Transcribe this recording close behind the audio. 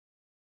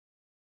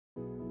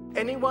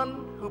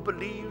Anyone who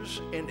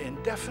believes in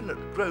indefinite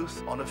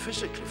growth on a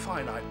physically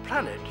finite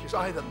planet is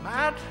either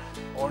mad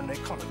or an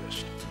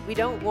economist. We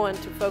don't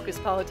want to focus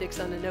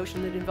politics on a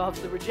notion that involves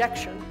the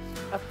rejection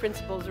of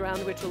principles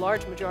around which a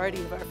large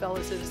majority of our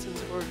fellow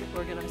citizens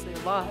organize their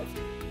lives.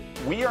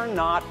 We are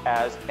not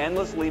as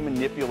endlessly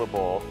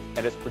manipulable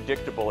and as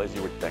predictable as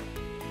you would think.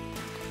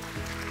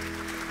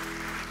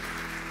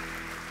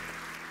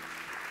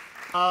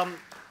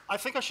 I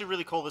think I should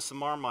really call this a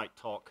Marmite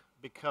talk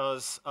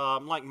because,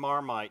 like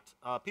Marmite,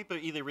 people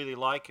either really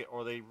like it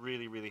or they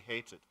really, really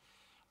hate it.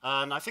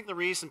 And I think the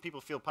reason people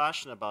feel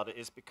passionate about it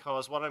is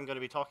because what I'm going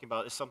to be talking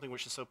about is something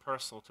which is so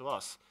personal to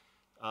us,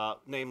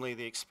 namely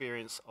the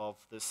experience of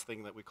this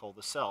thing that we call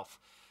the self.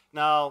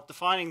 Now,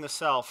 defining the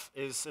self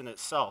is in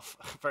itself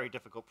a very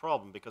difficult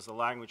problem because the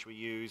language we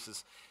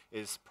use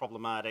is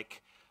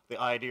problematic. The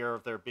idea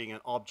of there being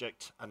an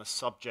object and a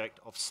subject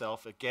of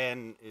self,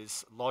 again,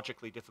 is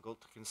logically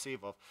difficult to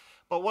conceive of.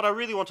 But what I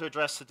really want to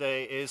address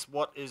today is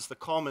what is the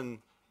common,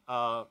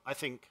 I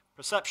think,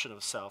 perception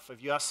of self.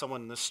 If you ask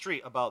someone in the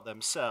street about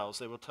themselves,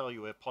 they will tell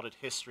you a potted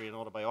history and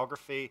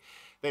autobiography.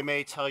 They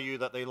may tell you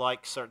that they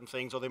like certain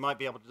things, or they might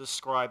be able to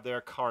describe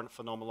their current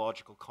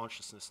phenomenological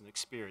consciousness and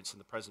experience in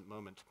the present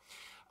moment.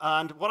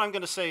 And what I'm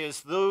going to say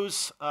is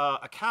those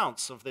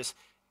accounts of this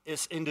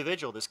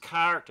individual, this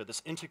character,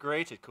 this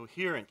integrated,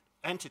 coherent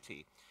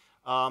entity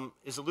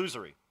is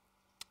illusory.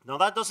 Now,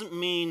 that doesn't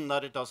mean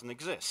that it doesn't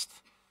exist.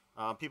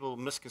 People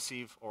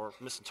misconceive or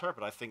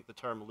misinterpret, I think, the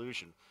term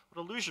illusion.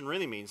 What illusion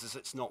really means is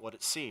it's not what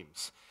it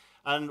seems.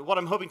 And what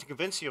I'm hoping to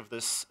convince you of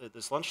this at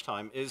this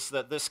lunchtime is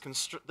that this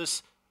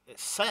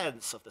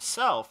sense of the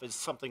self is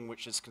something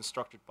which is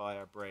constructed by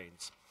our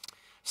brains.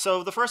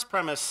 So the first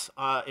premise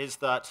is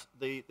that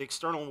the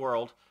external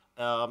world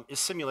is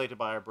simulated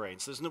by our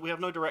brains. We have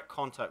no direct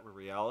contact with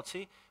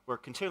reality. We're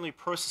continually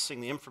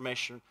processing the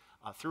information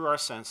through our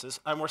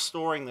senses, and we're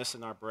storing this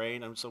in our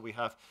brain. And so we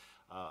have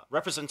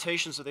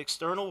representations of the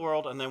external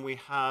world, and then we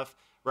have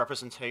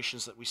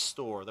representations that we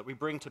store, that we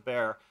bring to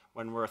bear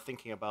when we're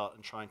thinking about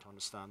and trying to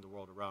understand the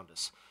world around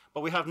us.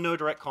 But we have no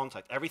direct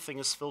contact. Everything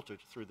is filtered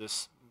through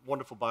this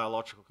wonderful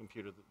biological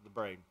computer, the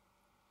brain.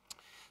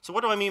 So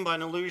what do I mean by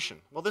an illusion?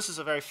 Well, this is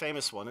a very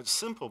famous one. It's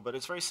simple, but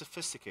it's very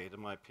sophisticated, in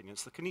my opinion.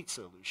 It's the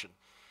Knizia illusion.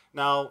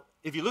 Now,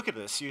 if you look at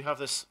this, you have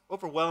this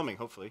overwhelming,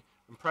 hopefully,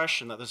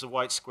 impression that there's a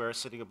white square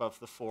sitting above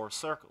the four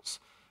circles.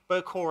 But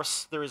of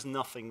course, there is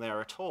nothing there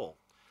at all.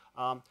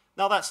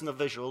 Now that's a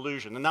visual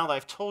illusion, and now that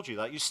I've told you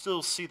that, you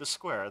still see the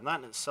square, and that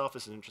in itself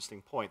is an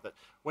interesting point, that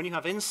when you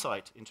have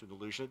insight into an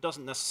illusion, it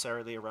doesn't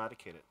necessarily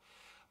eradicate it.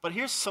 But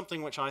here's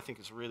something which I think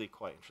is really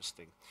quite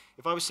interesting.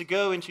 If I was to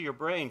go into your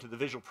brain, to the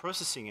visual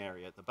processing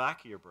area at the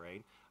back of your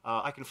brain,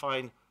 I can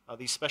find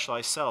these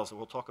specialized cells that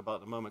we'll talk about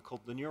in a moment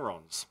called the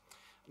neurons.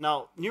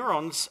 Now,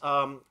 neurons,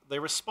 they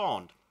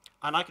respond.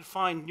 And I could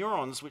find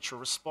neurons which are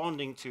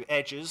responding to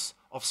edges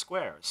of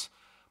squares.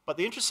 But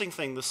the interesting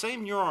thing, the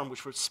same neuron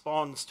which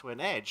responds to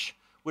an edge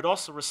would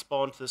also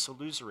respond to this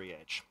illusory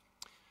edge.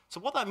 So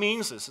what that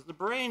means is that the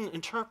brain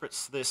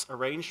interprets this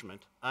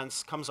arrangement and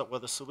comes up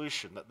with a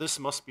solution, that this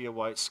must be a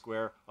white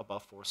square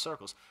above four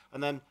circles.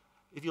 And then,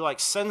 if you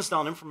like, sends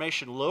down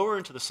information lower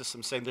into the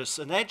system saying there's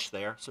an edge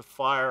there, so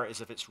fire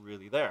as if it's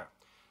really there.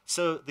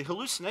 So the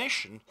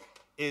hallucination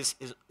is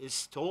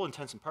to all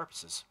intents and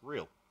purposes,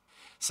 real.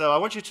 So I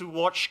want you to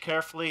watch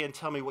carefully and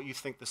tell me what you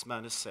think this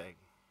man is saying.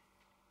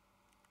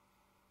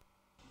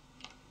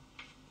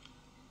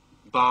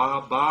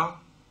 Ba, ba,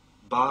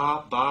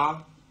 ba,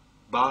 ba,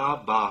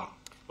 ba, ba.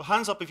 Well,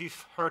 hands up if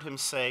you've heard him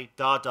say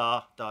da,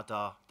 da, da,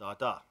 da, da,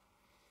 da.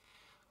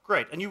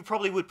 Great, and you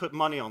probably would put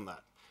money on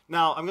that.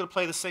 Now, I'm going to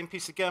play the same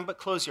piece again, but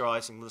close your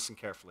eyes and listen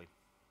carefully.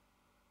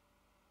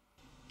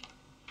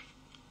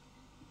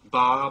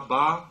 Ba,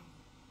 ba,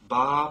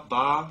 ba,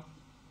 ba,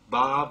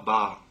 ba,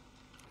 ba.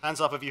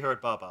 Hands up if you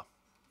heard Baba.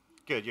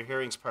 Good, your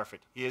hearing's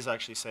perfect. He is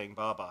actually saying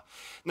Baba.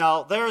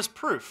 Now, there is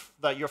proof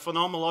that your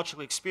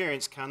phenomenological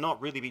experience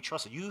cannot really be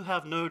trusted. You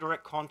have no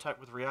direct contact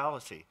with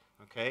reality,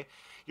 okay?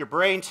 Your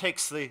brain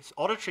takes the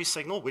auditory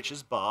signal, which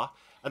is Ba,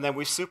 and then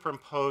we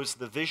superimpose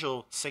the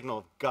visual signal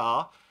of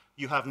Ga.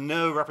 You have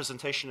no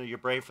representation of your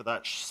brain for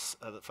that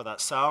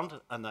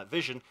sound and that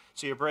vision,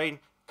 so your brain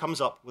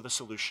comes up with a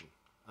solution,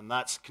 and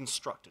that's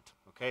constructed,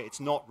 okay? It's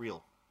not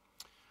real.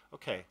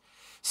 Okay,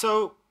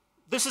 so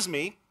this is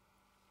me.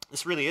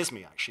 This really is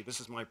me, actually.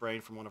 This is my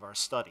brain from one of our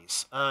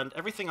studies. And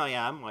everything I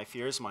am, my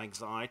fears, my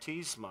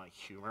anxieties, my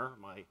humor,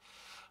 my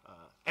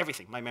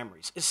everything, my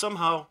memories, is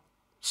somehow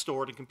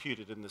stored and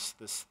computed in this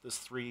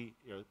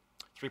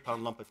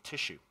 3-pound lump of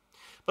tissue.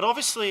 But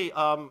obviously,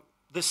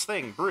 this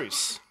thing,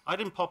 Bruce, I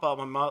didn't pop out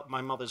of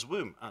my mother's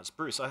womb as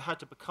Bruce. I had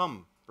to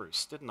become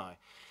Bruce, didn't I?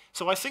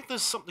 So I think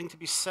there's something to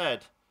be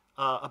said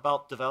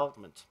about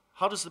development.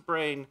 How does the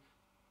brain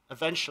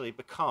eventually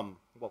become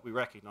what we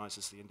recognize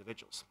as the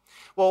individuals?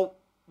 Well,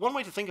 one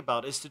way to think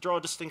about it is to draw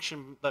a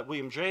distinction that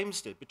William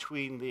James did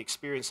between the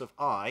experience of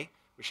I,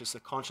 which is the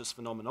conscious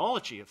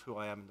phenomenology of who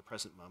I am in the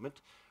present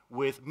moment,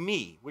 with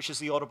me, which is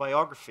the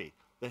autobiography,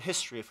 the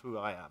history of who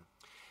I am.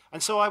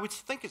 And so I would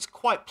think it's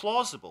quite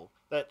plausible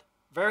that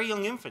very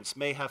young infants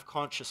may have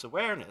conscious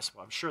awareness.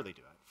 Well, I'm sure they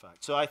do, in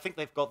fact. So I think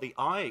they've got the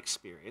I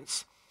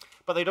experience,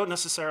 but they don't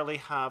necessarily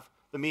have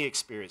the me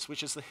experience,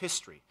 which is the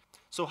history.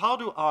 So how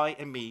do I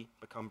and me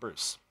become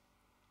Bruce?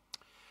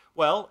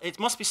 Well, it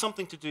must be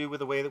something to do with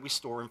the way that we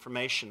store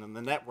information and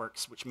the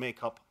networks which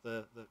make up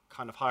the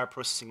kind of higher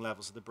processing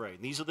levels of the brain.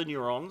 These are the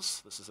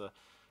neurons. This is a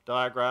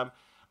diagram.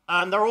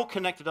 And they're all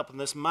connected up in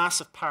this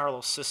massive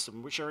parallel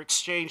system, which are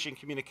exchanging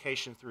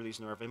communication through these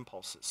nerve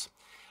impulses.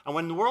 And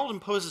when the world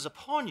imposes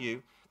upon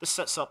you, this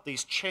sets up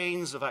these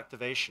chains of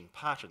activation,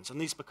 patterns, and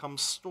these become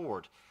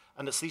stored.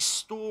 And it's these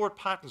stored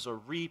patterns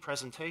or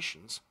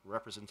representations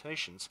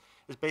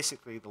is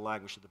basically the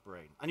language of the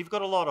brain. And you've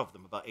got a lot of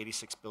them, about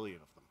 86 billion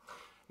of them.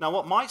 Now,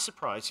 what might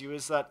surprise you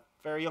is that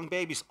very young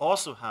babies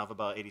also have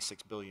about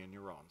 86 billion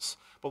neurons.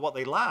 But what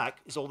they lack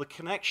is all the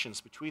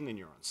connections between the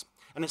neurons.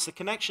 And it's the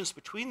connections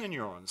between the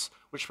neurons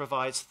which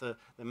provides the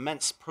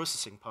immense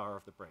processing power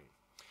of the brain.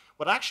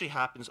 What actually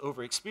happens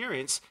over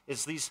experience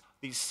is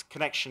these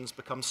connections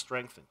become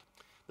strengthened.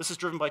 This is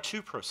driven by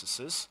two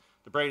processes.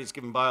 The brain is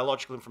given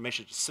biological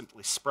information to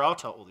simply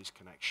sprout out all these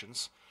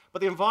connections.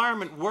 But the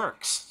environment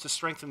works to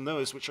strengthen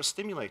those which are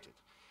stimulated.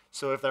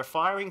 So if they're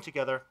firing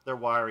together, they're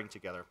wiring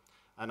together.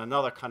 And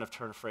another kind of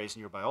turn of phrase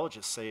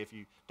neurobiologists say, if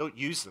you don't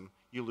use them,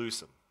 you lose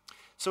them.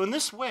 So in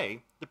this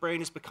way, the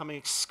brain is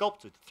becoming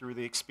sculpted through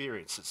the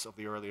experiences of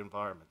the early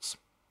environments.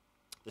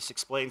 This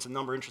explains a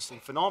number of interesting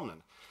phenomena.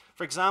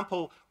 For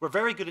example, we're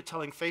very good at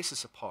telling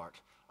faces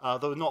apart,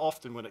 though not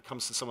often when it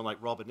comes to someone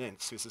like Robin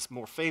Ince, who's this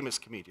more famous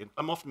comedian.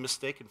 I'm often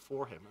mistaken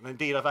for him. And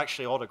indeed, I've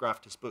actually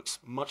autographed his books,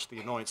 much to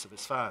the annoyance of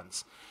his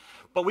fans.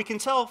 But we can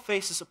tell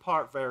faces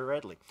apart very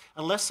readily,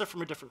 unless they're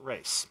from a different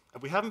race.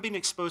 If we haven't been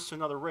exposed to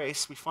another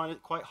race, we find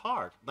it quite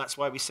hard. That's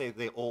why we say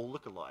they all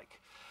look alike.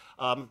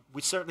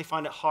 We certainly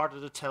find it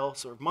harder to tell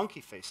sort of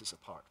monkey faces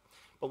apart.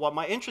 But what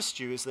might interest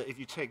you is that if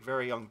you take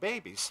very young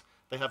babies,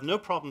 they have no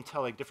problem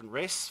telling different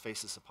race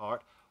faces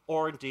apart,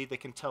 or indeed they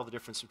can tell the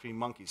difference between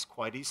monkeys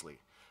quite easily.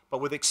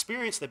 But with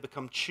experience, they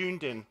become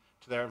tuned in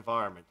to their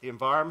environment. The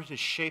environment is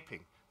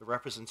shaping the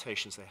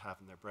representations they have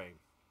in their brain.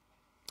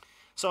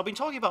 So I've been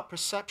talking about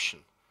perception,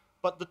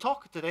 but the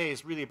talk today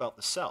is really about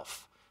the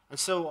self. And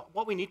so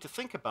what we need to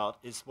think about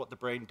is what the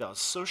brain does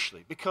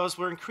socially, because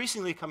we're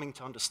increasingly coming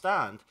to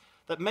understand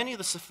that many of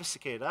the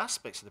sophisticated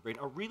aspects of the brain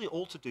are really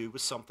all to do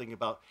with something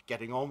about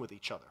getting on with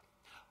each other.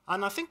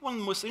 And I think one of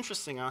the most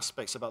interesting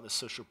aspects about the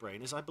social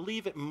brain is I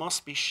believe it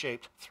must be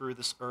shaped through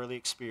this early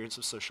experience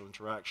of social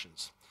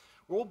interactions.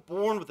 We're all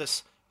born with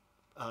this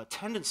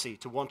tendency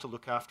to want to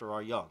look after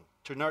our young,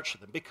 to nurture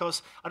them,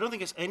 because I don't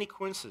think it's any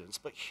coincidence,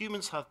 but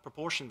humans have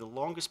proportionally the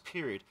longest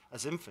period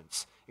as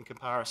infants in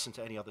comparison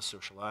to any other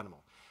social animal.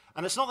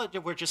 And it's not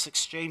that we're just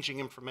exchanging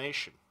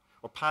information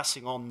or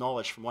passing on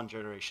knowledge from one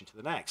generation to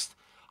the next.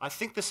 I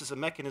think this is a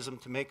mechanism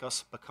to make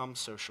us become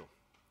social.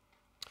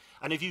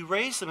 And if you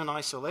raise them in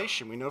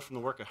isolation, we know from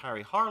the work of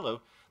Harry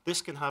Harlow,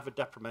 this can have a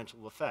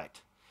detrimental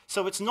effect.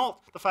 So it's not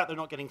the fact they're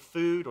not getting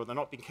food or they're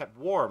not being kept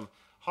warm.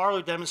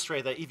 Harlow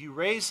demonstrated that if you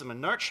raise them and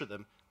nurture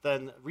them,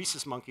 then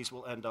rhesus monkeys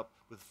will end up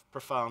with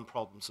profound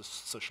problems of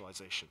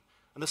socialization.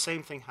 And the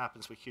same thing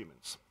happens with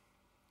humans.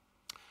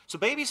 So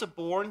babies are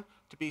born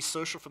to be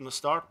social from the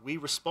start. We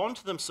respond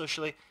to them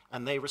socially,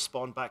 and they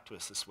respond back to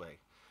us this way.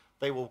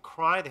 They will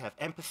cry, they have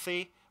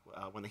empathy.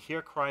 When they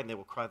hear crying, they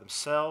will cry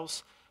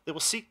themselves. They will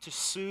seek to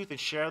soothe and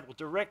share. They will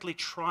directly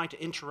try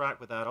to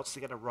interact with adults to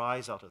get a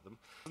rise out of them.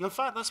 And in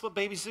fact, that's what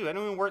babies do.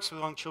 Anyone who works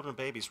with young children and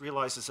babies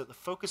realizes that the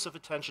focus of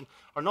attention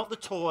are not the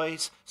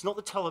toys, it's not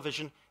the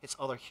television, it's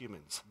other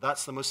humans.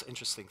 That's the most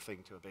interesting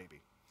thing to a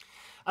baby.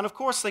 And of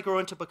course, they grow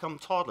into become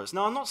toddlers.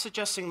 Now, I'm not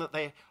suggesting that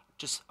they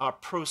just are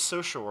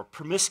pro-social or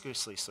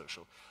promiscuously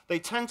social. They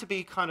tend to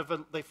be kind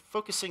of, they're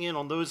focusing in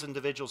on those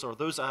individuals or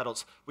those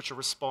adults which are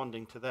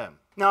responding to them.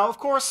 Now, of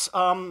course,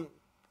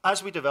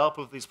 as we develop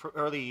over these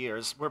early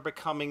years, we're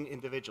becoming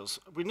individuals.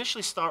 We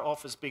initially start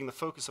off as being the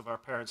focus of our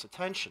parents'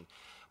 attention,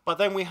 but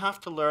then we have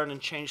to learn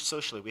and change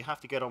socially. We have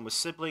to get on with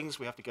siblings,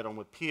 we have to get on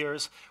with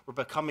peers, we're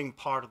becoming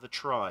part of the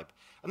tribe.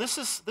 And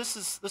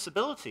this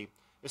ability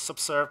is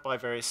subserved by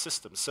various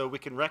systems. So we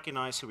can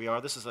recognize who we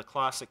are. This is a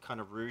classic kind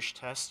of Rouge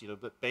test. You know,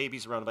 but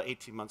babies around about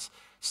 18 months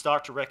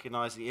start to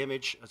recognize the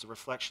image as a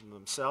reflection of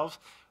themselves.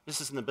 This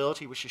is an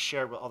ability which is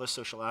shared with other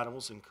social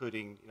animals,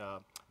 including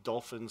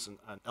dolphins and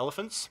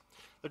elephants.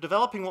 They're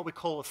developing what we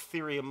call a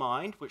theory of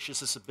mind, which is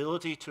this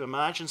ability to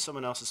imagine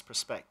someone else's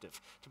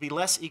perspective, to be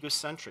less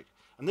egocentric.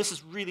 And this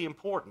is really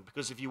important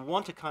because if you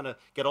want to kind of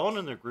get on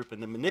in their group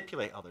and then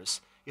manipulate others,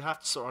 you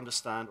have to sort of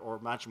understand or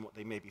imagine what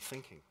they may be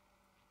thinking.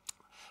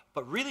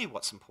 But really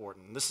what's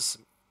important, and this is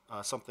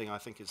something I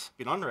think has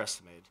been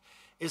underestimated,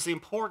 is the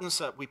importance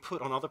that we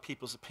put on other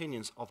people's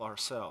opinions of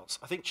ourselves.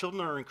 I think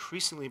children are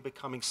increasingly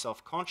becoming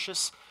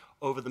self-conscious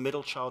over the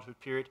middle childhood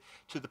period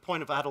to the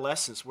point of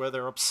adolescence where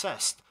they're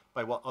obsessed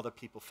by what other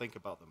people think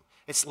about them.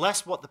 It's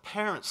less what the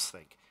parents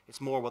think,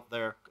 it's more what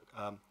their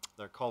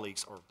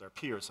colleagues, or their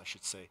peers, I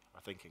should say,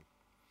 are thinking.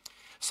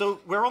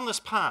 So we're on this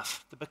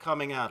path to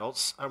becoming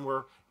adults, and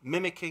we're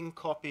mimicking,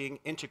 copying,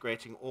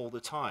 integrating all the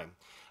time.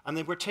 And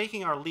then we're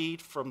taking our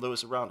lead from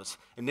those around us.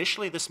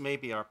 Initially, this may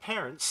be our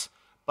parents,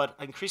 but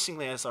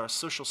increasingly as our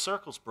social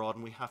circles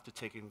broaden, we have to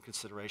take into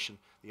consideration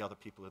the other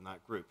people in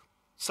that group.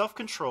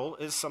 Self-control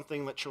is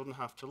something that children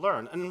have to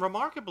learn. And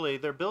remarkably,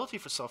 their ability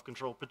for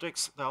self-control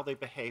predicts how they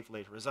behave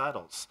later as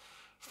adults.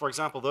 For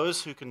example,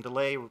 those who can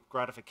delay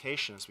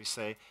gratification, as we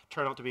say,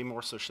 turn out to be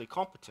more socially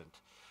competent.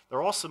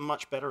 They're also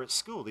much better at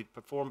school. They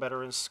perform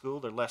better in school.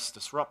 They're less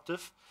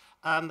disruptive.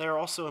 And they're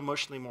also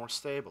emotionally more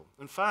stable.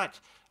 In fact,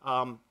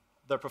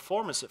 their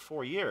performance at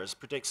 4 years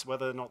predicts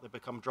whether or not they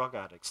become drug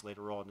addicts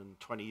later on in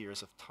 20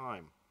 years of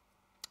time.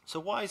 So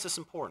why is this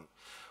important?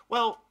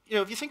 Well,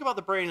 if you think about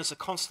the brain as a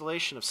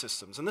constellation of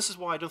systems, and this is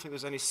why I don't think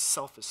there's any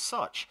self as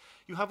such,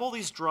 you have all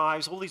these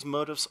drives, all these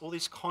motives, all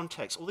these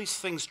contexts, all these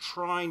things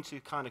trying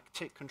to kind of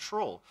take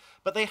control,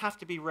 but they have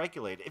to be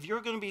regulated. If you're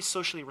going to be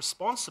socially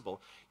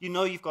responsible, you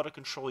know you've got to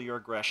control your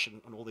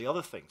aggression and all the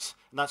other things,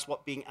 and that's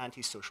what being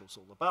antisocial is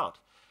all about.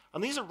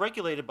 And these are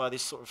regulated by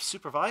these sort of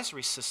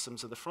supervisory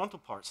systems of the frontal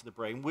parts of the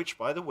brain, which,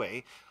 by the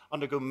way,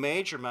 undergo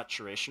major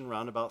maturation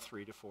around about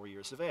 3 to 4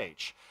 years of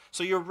age.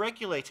 So you're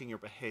regulating your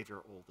behavior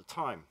all the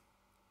time.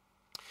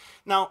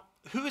 Now,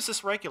 who is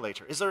this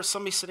regulator? Is there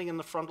somebody sitting in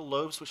the frontal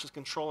lobes which is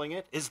controlling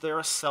it? Is there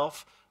a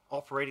self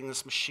operating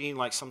this machine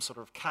like some sort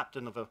of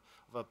captain of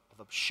a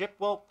ship?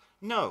 Well,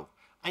 no.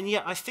 And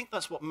yet, I think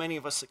that's what many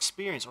of us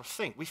experience or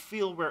think. We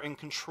feel we're in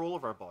control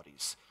of our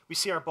bodies. We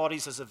see our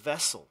bodies as a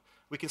vessel.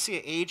 We can see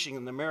it aging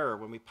in the mirror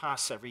when we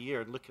pass every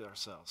year and look at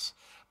ourselves.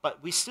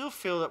 But we still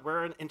feel that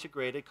we're an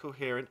integrated,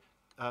 coherent,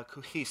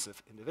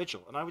 cohesive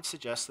individual. And I would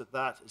suggest that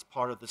that is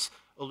part of this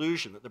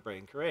illusion that the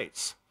brain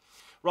creates.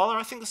 Rather,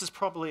 I think this is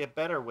probably a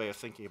better way of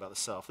thinking about the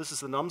self. This is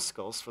the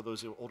numbskulls, for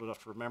those who are old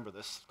enough to remember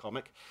this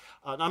comic.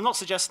 And I'm not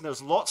suggesting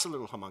there's lots of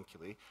little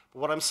homunculi, but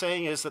what I'm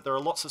saying is that there are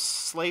lots of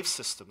slave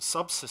systems,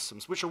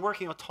 subsystems, which are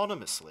working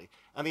autonomously,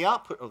 and the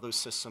output of those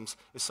systems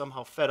is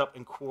somehow fed up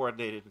and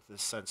coordinated into the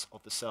sense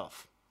of the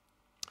self.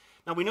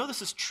 Now, we know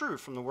this is true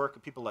from the work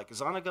of people like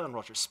Gazzaniga and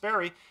Roger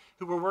Sperry,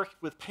 who were working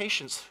with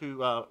patients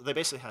who they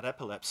basically had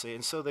epilepsy,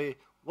 and so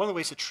one of the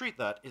ways to treat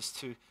that is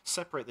to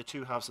separate the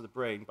two halves of the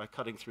brain by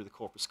cutting through the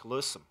corpus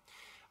callosum.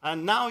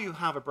 And now you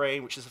have a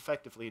brain which is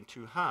effectively in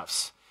two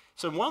halves.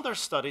 So in one of their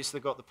studies, they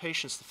got the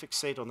patients to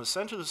fixate on the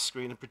center of the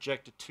screen and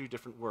projected two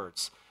different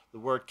words, the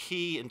word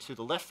key into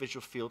the left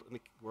visual field and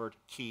the word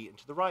key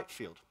into the right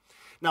field.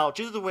 Now,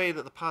 due to the way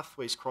that the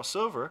pathways cross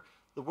over,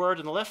 the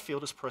word in the left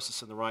field is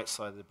processed in the right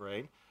side of the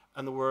brain,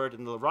 and the word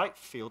in the right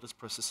field is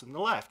processed in the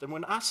left. And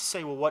when asked to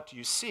say, well, what do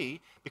you see?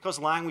 Because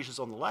language is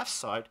on the left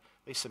side,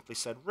 they simply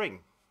said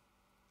ring.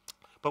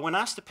 But when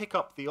asked to pick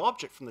up the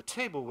object from the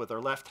table with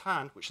their left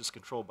hand, which is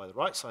controlled by the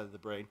right side of the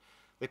brain,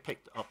 they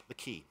picked up the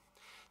key.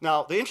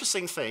 Now, the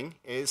interesting thing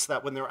is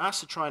that when they were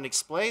asked to try and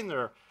explain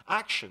their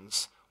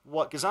actions,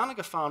 what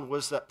Gazzaniga found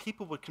was that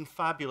people would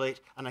confabulate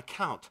an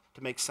account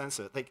to make sense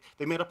of it.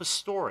 They made up a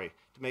story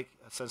to make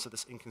sense of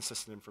this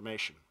inconsistent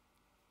information.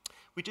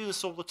 We do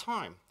this all the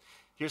time.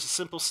 Here's a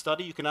simple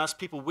study. You can ask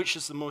people which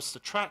is the most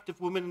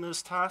attractive woman in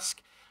this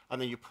task,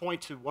 and then you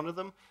point to one of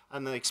them,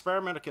 and the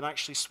experimenter can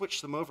actually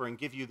switch them over and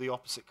give you the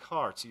opposite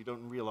card, so you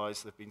don't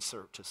realize they've been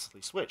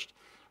surreptitiously switched.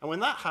 And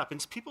when that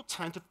happens, people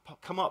tend to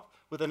come up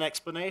with an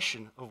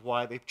explanation of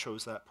why they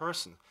chose that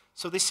person.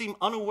 So they seem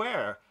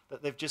unaware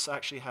that they've just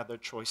actually had their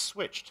choice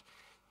switched.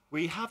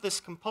 We have this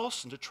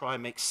compulsion to try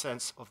and make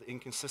sense of the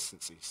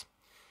inconsistencies.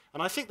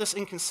 And I think this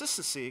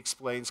inconsistency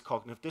explains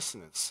cognitive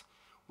dissonance.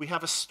 We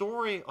have a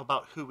story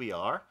about who we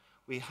are.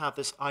 We have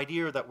this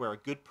idea that we're a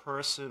good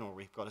person, or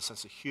we've got a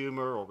sense of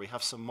humor, or we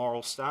have some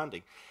moral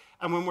standing.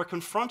 And when we're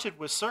confronted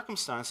with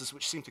circumstances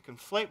which seem to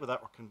conflate with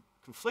that or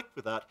conflict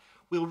with that,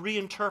 we'll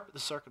reinterpret the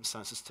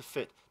circumstances to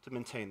fit to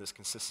maintain this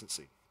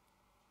consistency.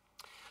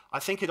 I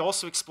think it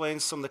also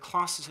explains some of the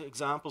classic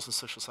examples in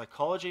social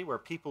psychology where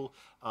people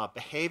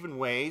behave in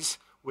ways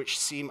which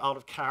seem out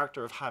of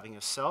character of having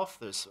a self.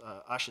 There's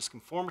Ash's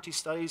conformity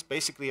studies.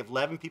 Basically, if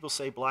 11 people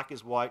say black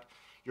is white,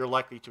 you're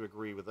likely to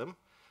agree with them.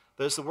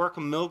 There's the work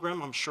of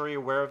Milgram. I'm sure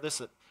you're aware of this,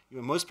 that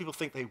most people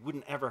think they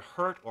wouldn't ever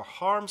hurt or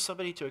harm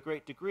somebody to a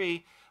great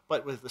degree,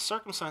 but if the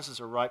circumstances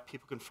are right,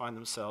 people can find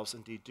themselves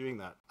indeed doing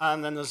that.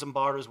 And then there's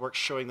Zimbardo's work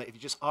showing that if you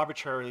just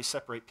arbitrarily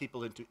separate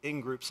people into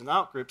in-groups and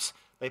out-groups,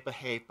 they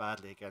behave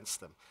badly against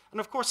them. And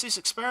of course, these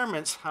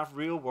experiments have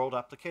real-world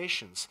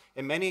applications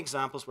in many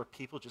examples where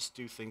people just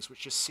do things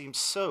which just seem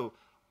so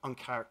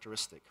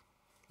uncharacteristic.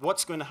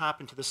 What's going to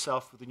happen to the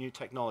self with the new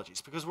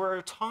technologies? Because we're at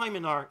a time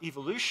in our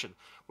evolution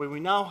where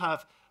we now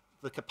have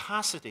the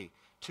capacity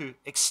to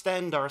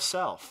extend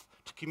ourself,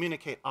 to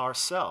communicate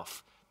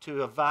ourself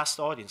to a vast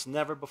audience,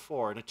 never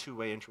before in a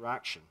two-way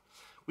interaction.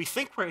 We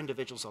think we're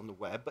individuals on the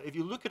web, but if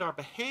you look at our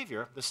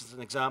behavior, this is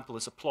an example,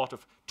 is a plot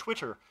of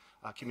Twitter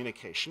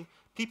communication,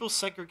 people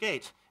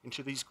segregate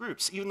into these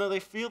groups. Even though they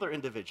feel they're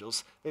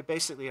individuals, they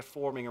basically are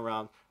forming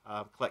around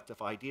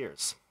collective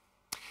ideas.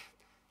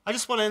 I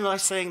just want to end by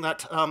saying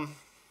that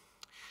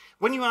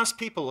when you ask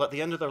people at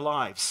the end of their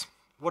lives,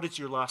 what is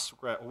your last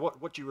regret, or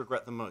what do you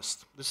regret the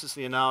most? This is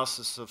the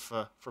analysis of,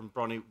 from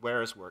Bronnie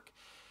Ware's work.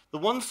 The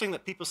one thing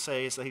that people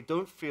say is they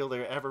don't feel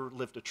they ever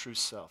lived a true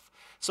self.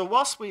 So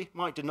whilst we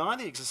might deny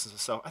the existence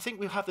of self, I think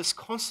we have this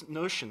constant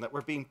notion that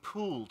we're being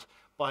pulled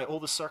by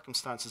all the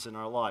circumstances in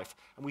our life,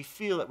 and we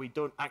feel that we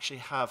don't actually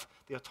have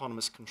the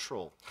autonomous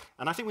control.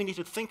 And I think we need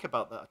to think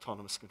about that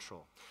autonomous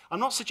control. I'm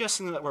not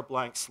suggesting that we're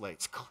blank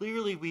slates.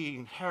 Clearly, we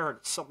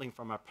inherit something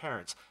from our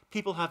parents.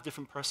 People have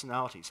different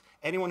personalities.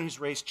 Anyone who's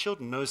raised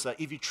children knows that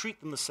if you treat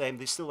them the same,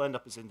 they still end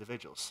up as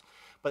individuals.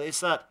 But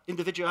it's that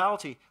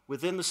individuality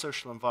within the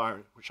social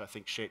environment which I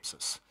think shapes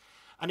us.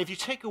 And if you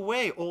take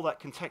away all that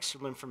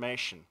contextual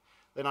information,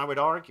 then I would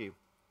argue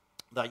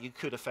that you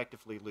could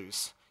effectively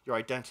lose your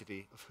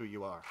identity of who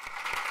you are.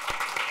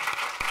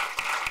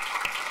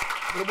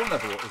 Well, at one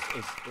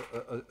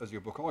level, as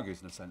your book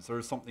argues in a sense, there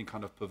is something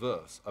kind of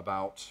perverse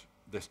about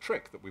this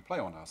trick that we play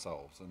on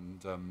ourselves.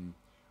 And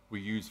we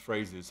use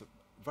phrases,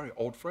 very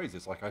odd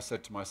phrases, like I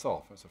said to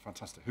myself. It's a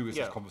fantastic, who is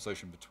this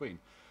conversation between?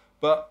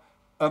 But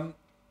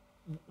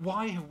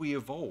why have we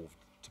evolved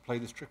to play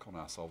this trick on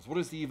ourselves? What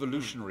is the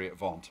evolutionary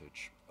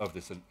advantage of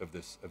this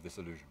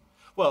illusion?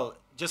 Well,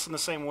 just in the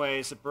same way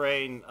as the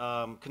brain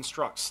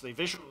constructs the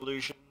visual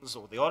illusions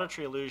or the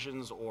auditory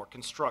illusions or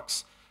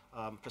constructs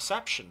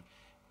perception,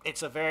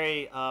 it's a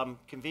very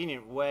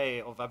convenient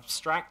way of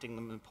abstracting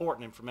the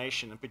important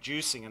information and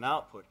producing an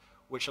output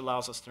which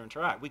allows us to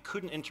interact. We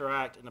couldn't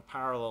interact in a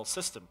parallel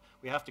system.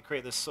 We have to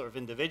create this sort of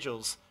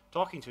individuals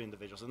talking to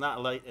individuals, and that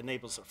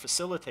enables or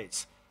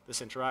facilitates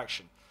this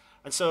interaction.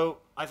 And so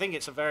I think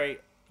it's a very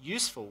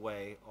useful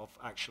way of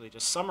actually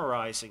just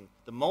summarizing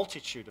the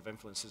multitude of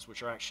influences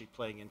which are actually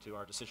playing into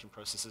our decision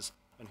processes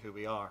and who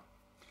we are.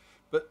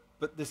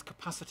 But this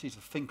capacity to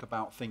think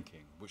about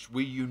thinking, which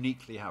we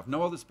uniquely have,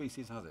 no other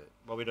species has it.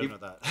 Well, we don't know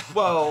that.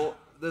 Well,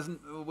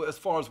 as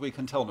far as we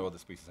can tell, no other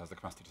species has the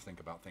capacity to think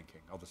about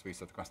thinking. Other species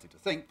have the capacity to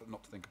think, but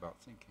not to think about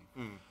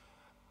thinking.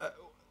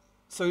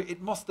 So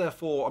it must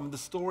therefore, I mean, the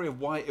story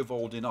of why it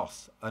evolved in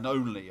us and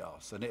only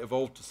us, and it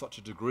evolved to such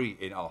a degree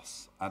in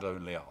us and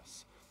only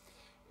us,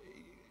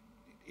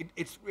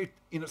 it's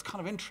kind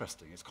of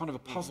interesting. It's kind of a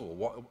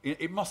puzzle.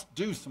 It must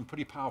do some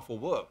pretty powerful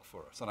work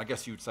for us. And I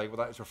guess you'd say, well,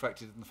 that is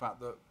reflected in the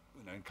fact that,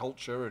 in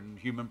culture and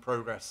human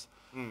progress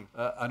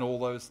and all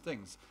those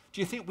things. Do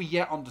you think we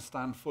yet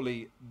understand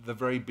fully the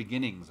very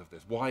beginnings of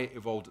this, why it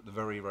evolved at the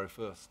very, very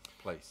first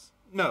place?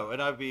 No,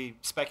 and I'd be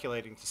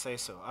speculating to say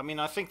so. I mean,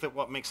 I think that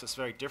what makes us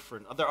very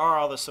different, there are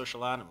other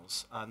social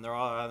animals, and there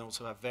are animals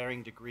who have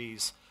varying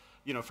degrees.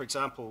 For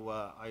example,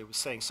 I was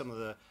saying some of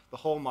the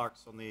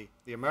hallmarks on the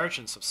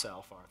emergence of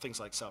self are things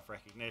like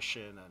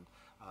self-recognition and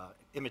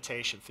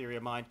imitation, theory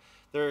of mind.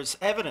 There's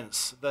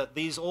evidence that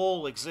these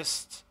all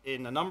exist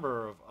in a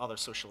number of other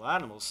social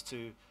animals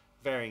to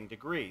varying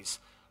degrees,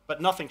 but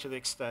nothing to the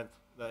extent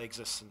that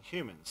exists in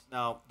humans.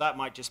 Now, that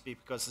might just be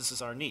because this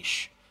is our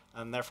niche,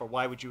 and therefore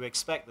why would you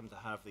expect them to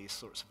have these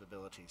sorts of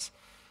abilities?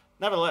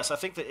 Nevertheless, I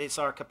think that it's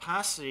our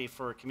capacity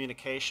for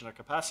communication, our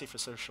capacity for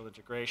social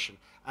integration,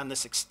 and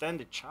this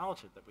extended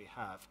childhood that we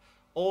have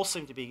all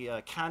seem to be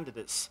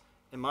candidates,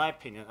 in my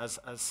opinion,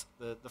 as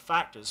the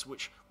factors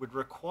which would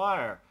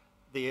require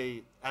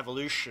the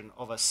evolution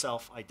of a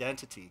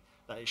self-identity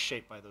that is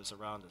shaped by those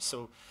around us.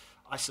 So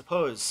I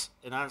suppose,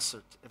 in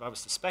answer, if I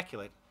was to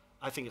speculate,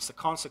 I think it's the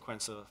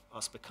consequence of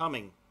us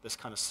becoming this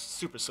kind of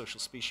super social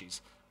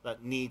species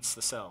that needs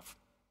the self.